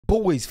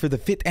Boys, for the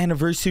 5th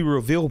anniversary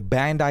reveal,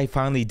 Bandai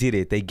finally did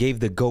it. They gave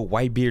the GOAT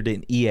Whitebeard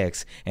an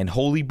EX. And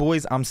holy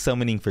boys, I'm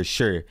summoning for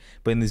sure.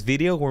 But in this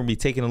video, we're going to be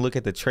taking a look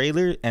at the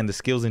trailer and the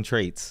skills and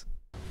traits.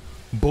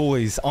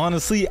 Boys,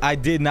 honestly, I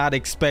did not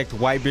expect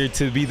Whitebeard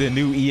to be the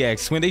new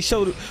EX. When they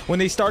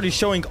started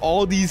showing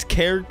all these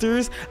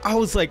characters, I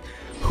was like,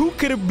 who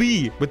could it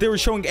be? But they were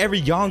showing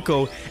every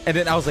Yonko, and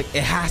then I was like,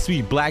 it has to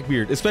be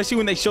Blackbeard. Especially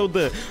when they showed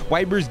the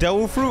Whitebeard's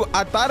Devil Fruit,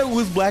 I thought it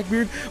was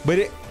Blackbeard, but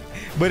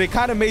it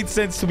kind of made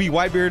sense to be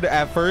Whitebeard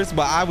at first,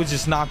 but I was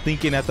just not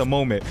thinking at the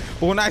moment.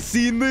 But when I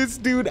seen this,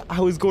 dude,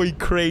 I was going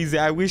crazy.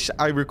 I wish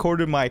I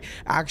recorded my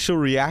actual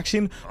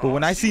reaction, but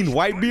when I seen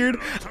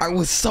Whitebeard, I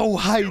was so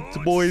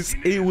hyped, boys.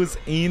 It was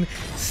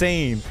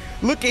insane.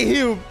 Look at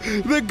him,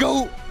 the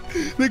GOAT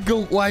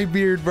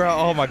Whitebeard, bro.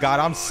 Oh my god,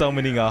 I'm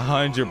summoning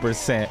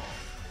 100%.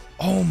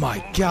 Oh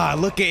my god,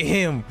 look at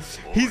him.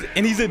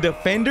 He's a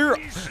defender,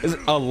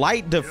 a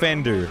light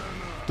defender.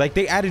 Like,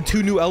 they added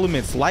 2 new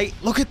elements. Light,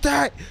 look at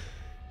that.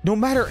 No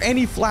matter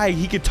any flag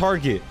he could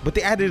target, but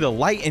they added a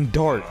light and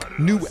dark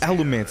new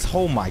elements.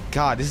 Oh my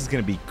god, this is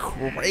gonna be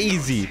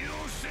crazy.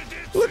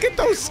 Look at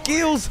those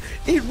skills.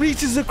 It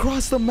reaches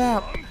across the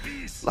map.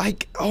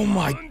 Like, oh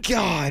my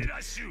god,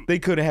 they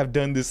couldn't have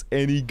done this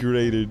any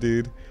greater,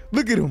 dude.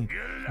 Look at him,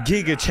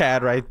 Giga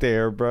Chad right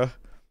there, bruh.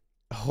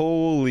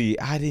 Holy,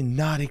 I did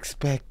not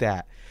expect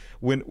that.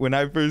 When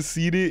I first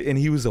seen it and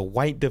he was a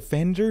white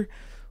defender,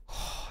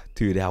 oh,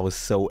 dude, that was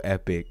so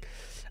epic.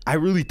 I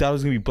really thought it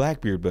was gonna be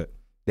Blackbeard, but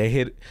they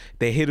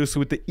hit us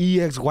with the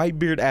EX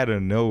Whitebeard out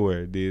of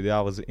nowhere, dude.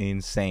 That was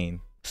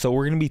insane. So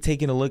we're going to be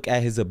taking a look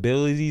at his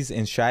abilities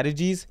and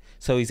strategies.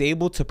 So he's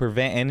able to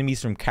prevent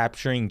enemies from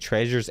capturing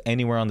treasures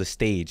anywhere on the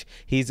stage.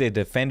 He's a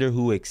defender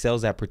who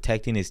excels at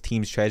protecting his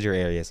team's treasure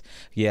areas.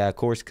 Yeah, of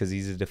course, because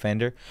he's a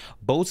defender.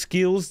 Both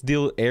skills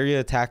deal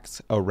area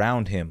attacks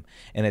around him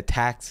and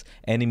attacks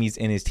enemies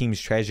in his team's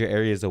treasure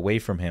areas away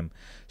from him.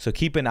 So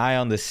keep an eye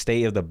on the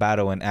state of the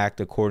battle and act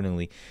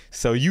accordingly.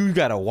 So you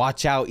got to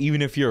watch out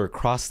even if you're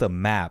across the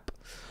map.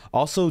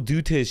 Also,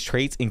 due to his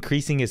traits,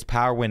 increasing his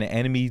power when an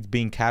enemy is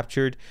being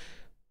captured,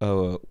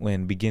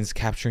 when begins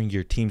capturing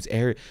your team's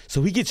area.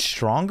 So he gets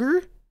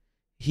stronger?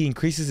 He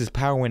increases his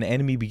power when an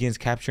enemy begins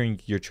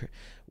capturing your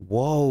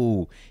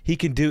whoa. He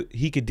could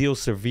deal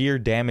severe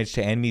damage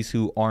to enemies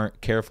who aren't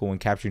careful when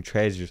capturing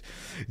treasures.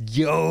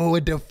 Yo,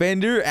 a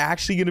defender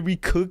actually gonna be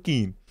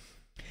cooking.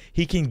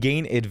 He can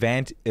gain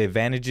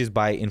advantages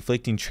by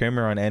inflicting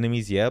tremor on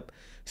enemies. Yep.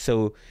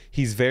 So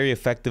he's very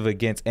effective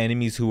against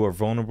enemies who are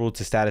vulnerable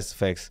to status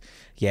effects.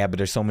 Yeah, but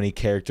there's so many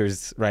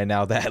characters right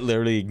now that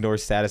literally ignore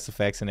status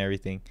effects and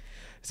everything.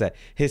 Is that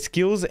his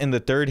skills in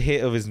the 3rd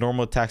hit of his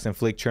normal attacks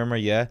inflict tremor?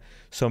 Yeah.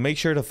 So make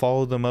sure to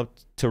follow them up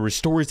to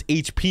restore his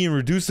HP and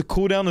reduce the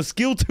cooldown of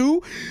skill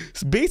 2.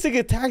 Basic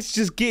attacks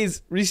just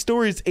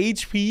restore his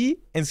HP,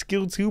 and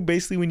skill 2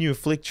 basically when you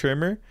inflict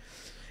tremor.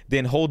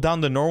 Then hold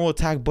down the normal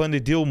attack button to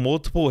deal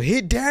multiple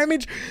hit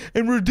damage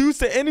and reduce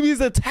the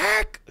enemy's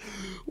attack.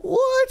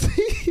 What?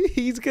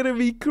 He's gonna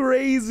be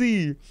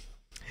crazy.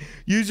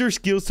 Use your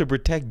skills to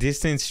protect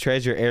distance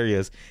treasure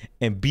areas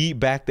and beat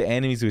back the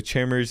enemies with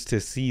tremors to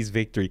seize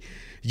victory.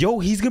 Yo,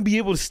 he's gonna be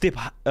able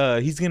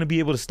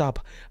to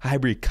stop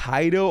hybrid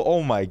Kaido.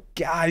 Oh my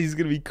god, he's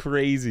gonna be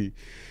crazy.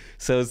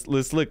 So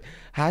let's look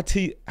how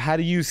to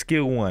use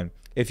skill 1.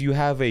 If you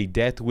have a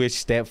death wish,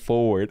 step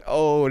forward.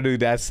 Oh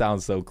dude, that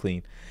sounds so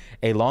clean.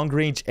 A long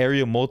range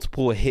area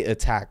multiple hit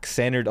attack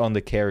centered on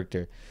the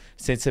character.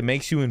 Since it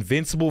makes you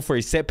invincible for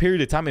a set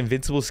period of time,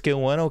 invincible skill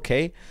 1,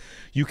 okay.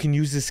 You can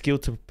use this skill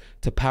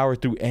to power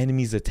through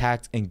enemies'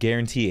 attacks and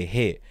guarantee a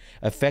hit.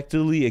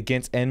 Effectively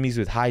against enemies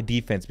with high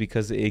defense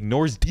because it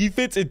ignores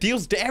defense, it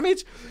deals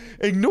damage.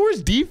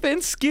 Ignores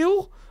defense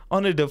skill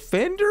on a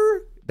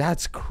defender?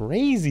 That's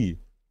crazy.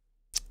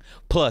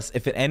 Plus,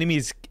 if an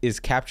enemy is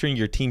capturing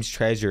your team's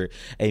treasure,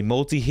 a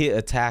multi-hit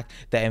attack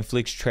that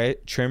inflicts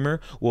tremor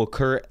will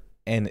occur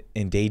and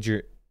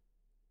endanger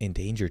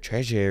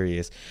treasure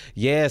areas.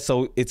 Yeah,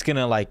 so it's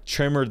gonna like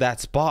tremor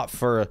that spot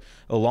for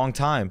a long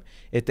time.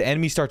 If the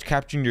enemy starts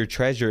capturing your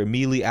treasure,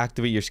 immediately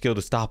activate your skill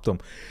to stop them.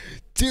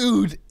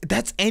 Dude,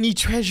 that's any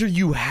treasure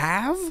you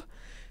have?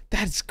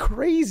 That's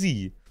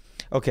crazy.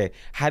 Okay,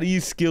 how do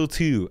you skill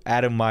 2?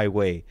 Out of my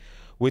way.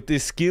 With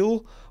this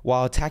skill,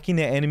 while attacking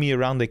the enemy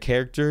around the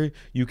character,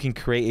 you can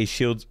create a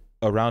shield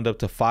around up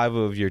to 5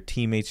 of your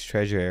teammates'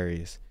 treasure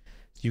areas.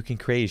 You can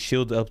create a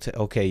shield up to,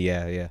 okay,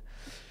 yeah.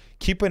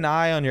 Keep an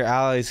eye on your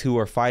allies who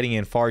are fighting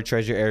in far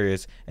treasure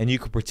areas, and you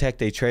can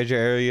protect a treasure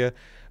area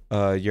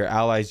your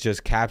allies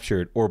just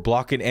captured, or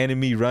block an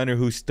enemy runner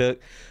who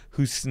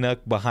snuck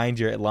behind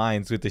your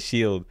lines with the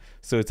shield.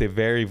 So it's a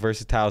very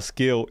versatile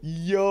skill.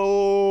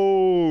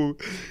 Yo,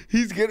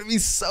 he's gonna be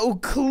so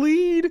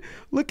clean.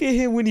 Look at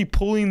him when he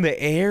pulling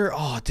the air.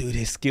 Oh dude,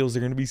 his skills are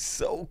gonna be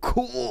so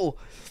cool.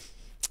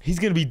 He's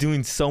gonna be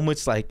doing so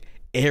much like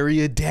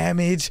area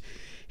damage.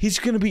 He's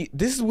gonna be,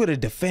 this is what a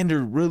defender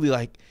really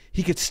like.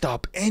 He could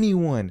stop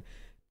anyone.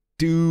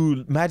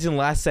 Dude, imagine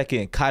last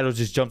second Kaido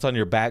just jumps on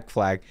your back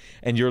flag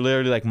and you're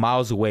literally like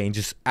miles away and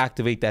just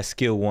activate that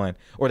skill 1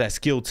 or that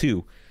skill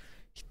 2.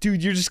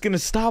 Dude, you're just gonna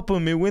stop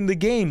him and win the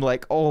game.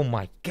 Like, oh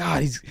my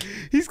god,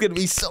 he's gonna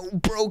be so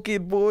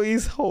broken,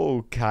 boys.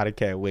 Oh god, I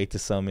can't wait to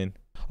summon.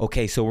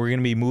 Okay, so we're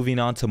gonna be moving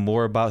on to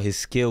more about his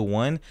skill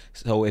 1.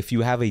 So if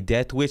you have a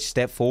Death Wish,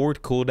 step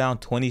forward, cooldown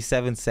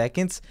 27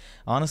 seconds.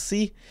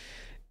 Honestly,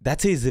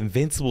 that's his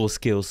invincible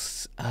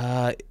skills.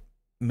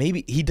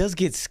 Maybe he does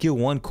get skill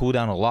 1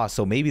 cooldown a lot,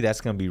 so maybe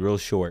that's gonna be real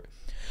short.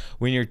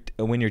 When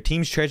your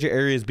team's treasure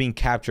area is being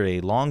captured,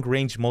 a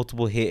long-range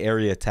multiple hit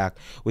area attack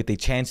with a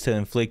chance to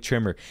inflict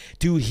tremor.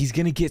 Dude, he's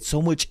gonna get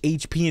so much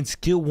HP and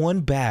skill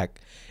 1 back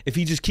if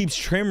he just keeps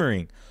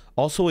tremoring.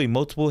 Also, a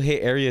multiple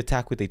hit area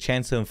attack with a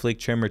chance to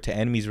inflict tremor to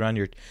enemies around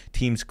your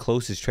team's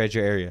closest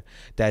treasure area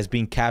that is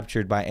being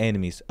captured by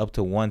enemies up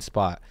to 1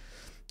 spot.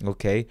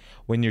 Okay,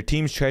 when your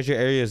team's treasure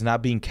area is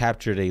not being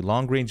captured, a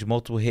long-range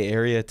multiple hit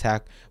area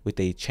attack with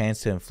a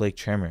chance to inflict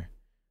tremor.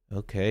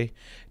 Okay,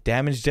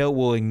 damage dealt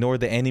will ignore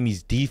the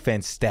enemy's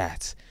defense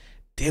stats.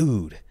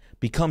 Dude,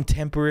 become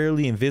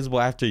temporarily invisible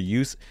after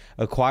use,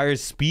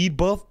 acquires speed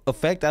buff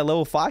effect at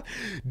level 5.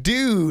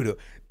 Dude,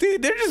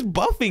 they're just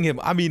buffing him.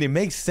 I mean, it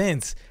makes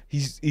sense.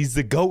 He's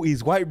the GOAT.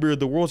 He's Whitebeard,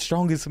 the world's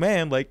strongest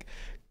man. Like,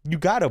 you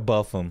gotta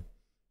buff him.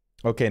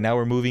 Okay, now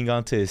we're moving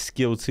on to his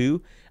skill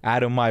 2.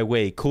 Out of my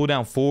way.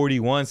 Cooldown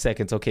 41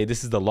 seconds. Okay,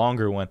 this is the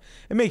longer one.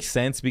 It makes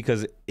sense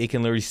because it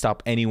can literally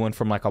stop anyone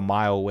from like a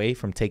mile away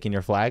from taking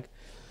your flag.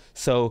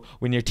 So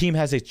when your team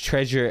has a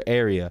treasure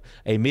area,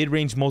 a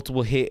mid-range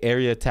multiple hit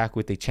area attack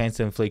with a chance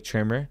to inflict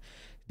tremor,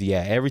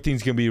 yeah,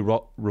 everything's gonna be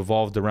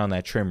revolved around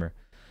that tremor.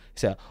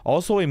 So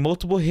also a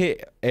multiple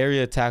hit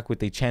area attack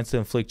with a chance to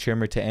inflict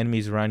tremor to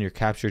enemies around your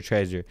captured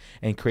treasure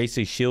and creates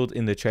a shield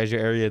in the treasure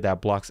area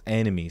that blocks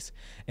enemies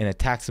and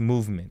attacks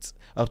movements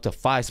up to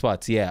 5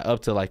 spots. Yeah,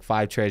 up to like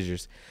 5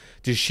 treasures.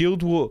 The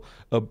shield will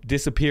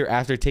disappear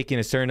after taking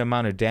a certain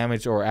amount of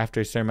damage or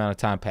after a certain amount of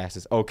time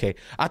passes. Okay,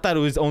 I thought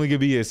it was only gonna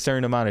be a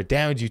certain amount of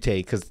damage you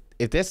take, because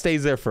if that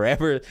stays there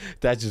forever,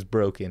 that's just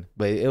broken.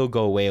 But it'll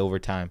go away over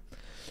time.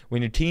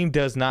 When your team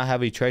does not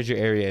have a treasure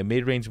area, a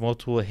mid-range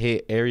multiple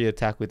hit area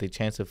attack with a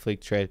chance to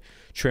inflict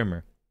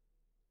tremor.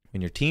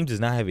 When your team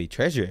does not have a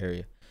treasure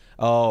area.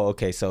 Oh,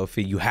 okay, so if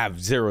you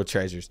have 0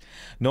 treasures.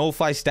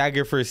 Nullify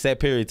stagger for a set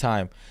period of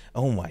time.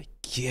 Oh my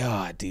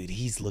god, dude,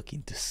 he's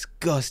looking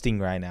disgusting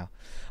right now.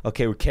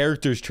 Okay, with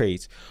characters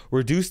traits.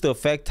 Reduce the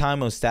effect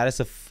time on status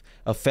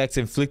effects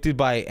inflicted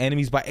by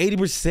enemies by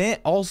 80%.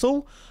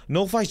 Also,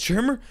 nullify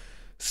tremor.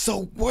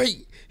 So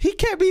wait, he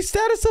can't be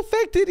status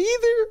affected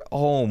either.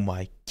 Oh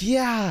my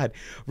god.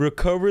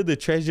 Recover the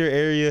treasure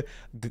area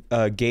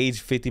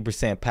gauge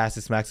 50% past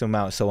its maximum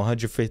amount, so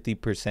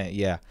 150%.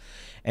 Yeah,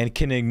 and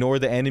can ignore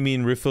the enemy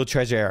and refill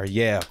treasure area.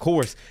 Yeah, of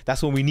course,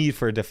 that's what we need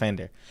for a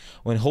defender.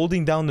 When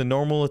holding down the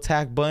normal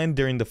attack button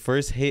during the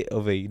first hit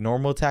of a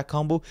normal attack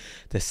combo,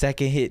 the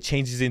second hit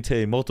changes into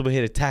a multiple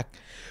hit attack.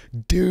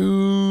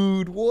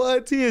 Dude,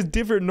 what? He has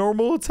different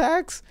normal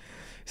attacks.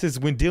 It says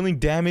when dealing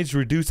damage,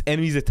 reduce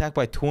enemies attack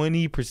by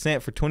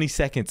 20% for 20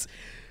 seconds.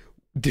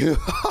 Dude,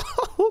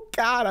 oh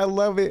god, I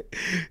love it.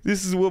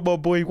 This is what my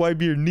boy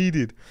Whitebeard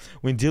needed.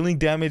 When dealing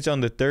damage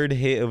on the third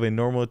hit of a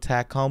normal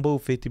attack combo,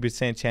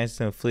 50% chance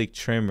to inflict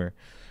tremor.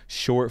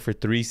 Short for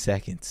 3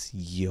 seconds.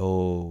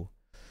 Yo.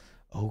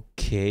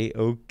 Okay,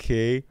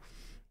 okay.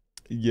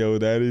 Yo,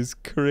 that is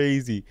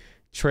crazy.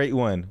 Trait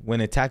 1. When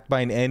attacked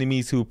by an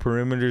enemies whose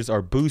perimeters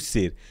are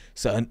boosted.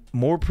 So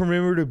more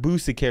perimeter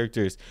boosted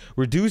characters.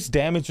 Reduce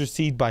damage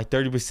received by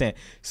 30%.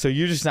 So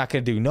you're just not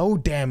going to do no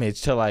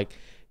damage to like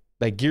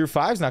Gear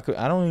 5's not good.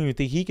 I don't even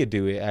think he could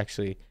do it,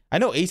 actually. I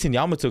know Ace and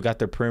Yamato got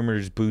their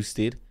perimeters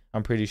boosted.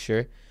 I'm pretty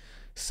sure.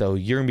 So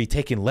you're going to be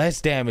taking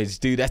less damage,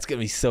 dude. That's going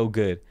to be so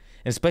good.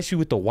 And especially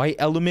with the white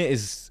element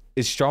is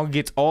strong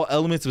against all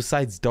elements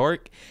besides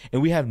dark.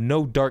 And we have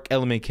no dark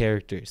element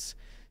characters.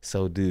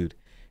 So, dude,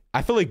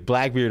 I feel like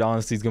Blackbeard,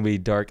 honestly, is going to be a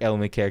dark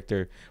element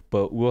character.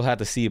 But we'll have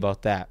to see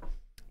about that.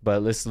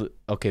 But let's...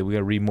 Okay, we're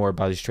going to read more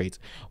about his traits.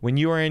 When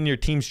you are in your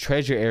team's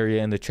treasure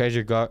area and the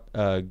treasure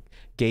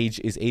gauge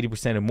is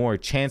 80% or more,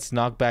 chance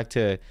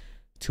knockback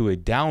to a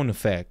down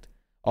effect.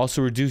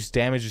 Also reduce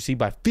damage received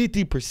by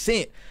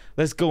 50%.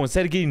 Let's go.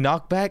 Instead of getting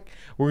knocked back,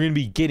 we're going to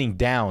be getting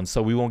down,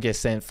 so we won't get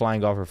sent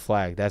flying off our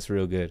flag. That's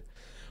real good.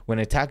 When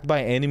attacked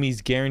by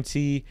enemies,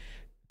 guarantee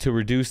to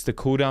reduce the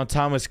cooldown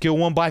time of skill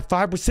 1 by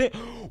 5%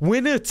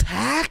 when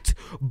attacked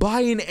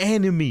by an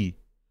enemy.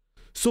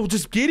 So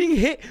just getting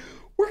hit,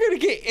 we're going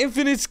to get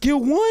infinite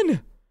skill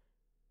 1.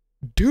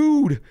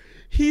 Dude,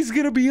 he's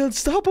going to be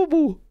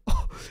unstoppable.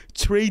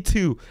 Trait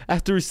 2.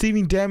 After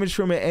receiving damage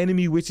from an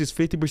enemy which is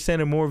 50%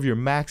 or more of your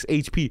max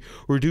HP,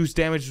 reduce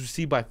damage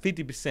received by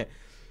 50%.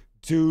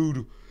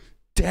 Dude,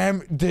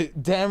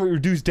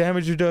 reduce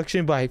damage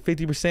reduction by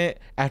 50%,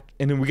 and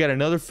then we got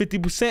another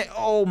 50%.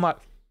 Oh my!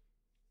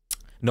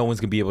 No one's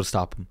gonna be able to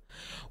stop him.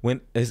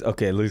 When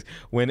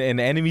an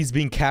enemy's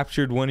being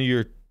captured one of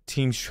your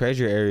team's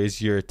treasure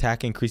areas, your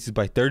attack increases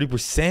by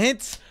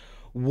 30%.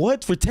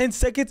 What, for 10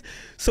 seconds?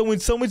 So when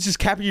someone's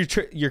just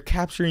you're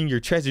capturing your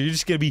treasure, you're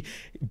just gonna be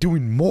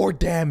doing more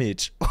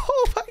damage.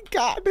 Oh my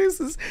god, this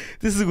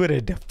is what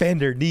a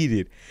defender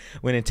needed.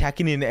 When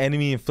attacking an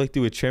enemy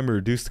inflicted with tremor,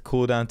 reduce the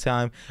cooldown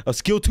time of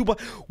skill 2.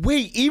 But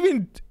wait,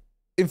 even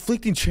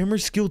inflicting tremor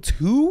skill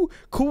 2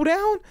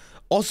 cooldown?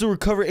 Also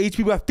recover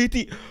HP by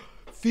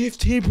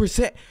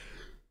 15%.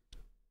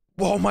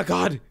 Oh my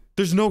god,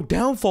 there's no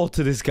downfall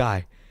to this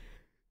guy.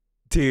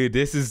 Dude,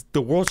 this is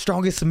the world's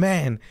strongest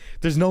man.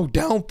 There's no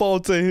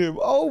downfall to him.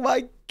 Oh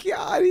my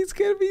god, he's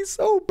gonna be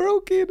so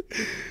broken.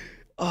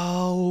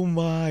 Oh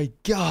my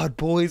god,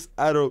 boys.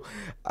 I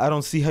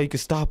don't see how you can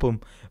stop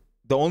him.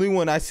 The only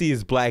one I see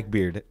is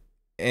Blackbeard,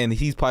 and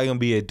he's probably gonna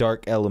be a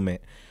dark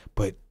element.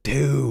 But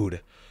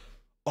dude,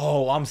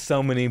 oh, I'm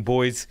summoning,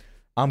 boys.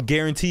 I'm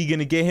guaranteed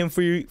gonna get him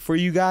for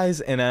you guys,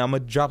 and I'm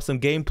gonna drop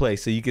some gameplay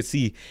so you can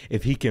see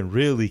if he can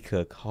really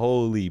cook.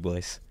 Holy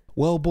boys.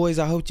 Well, boys,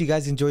 I hope you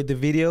guys enjoyed the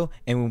video,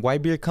 and when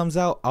Whitebeard comes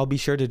out, I'll be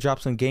sure to drop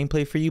some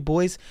gameplay for you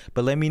boys.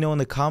 But let me know in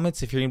the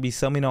comments if you're gonna be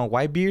summoning on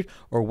Whitebeard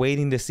or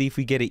waiting to see if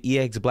we get an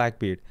EX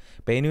Blackbeard.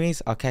 But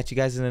anyways, I'll catch you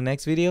guys in the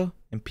next video,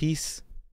 and peace.